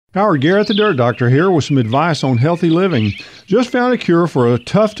Howard Garrett, the Dirt Doctor, here with some advice on healthy living. Just found a cure for a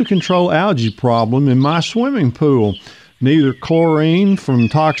tough-to-control algae problem in my swimming pool. Neither chlorine from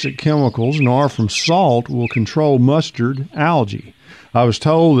toxic chemicals nor from salt will control mustard algae. I was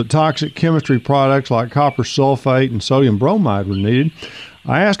told that toxic chemistry products like copper sulfate and sodium bromide were needed.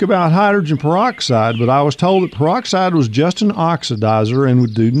 I asked about hydrogen peroxide, but I was told that peroxide was just an oxidizer and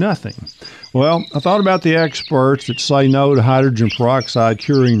would do nothing. Well, I thought about the experts that say no to hydrogen peroxide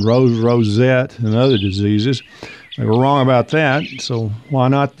curing rosette and other diseases. They were wrong about that, so why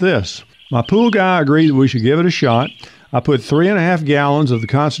not this? My pool guy agreed that we should give it a shot. I put 3.5 gallons of the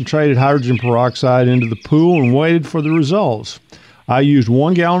concentrated hydrogen peroxide into the pool and waited for the results. I used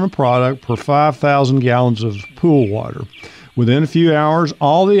 1 gallon of product per 5,000 gallons of pool water. Within a few hours,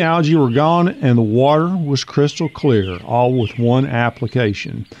 all the algae were gone and the water was crystal clear, all with one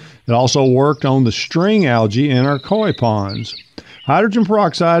application. It also worked on the string algae in our koi ponds. Hydrogen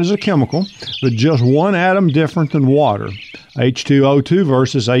peroxide is a chemical, but just one atom different than water, H2O2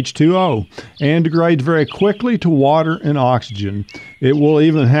 versus H2O, and degrades very quickly to water and oxygen. It will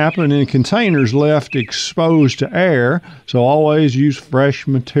even happen in containers left exposed to air, so always use fresh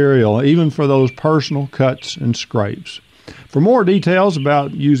material, even for those personal cuts and scrapes. For more details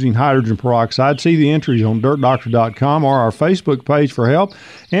about using hydrogen peroxide, see the entries on dirtdoctor.com or our Facebook page for help,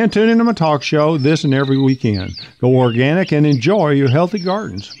 and tune into my talk show this and every weekend. Go organic and enjoy your healthy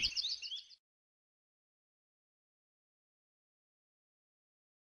gardens.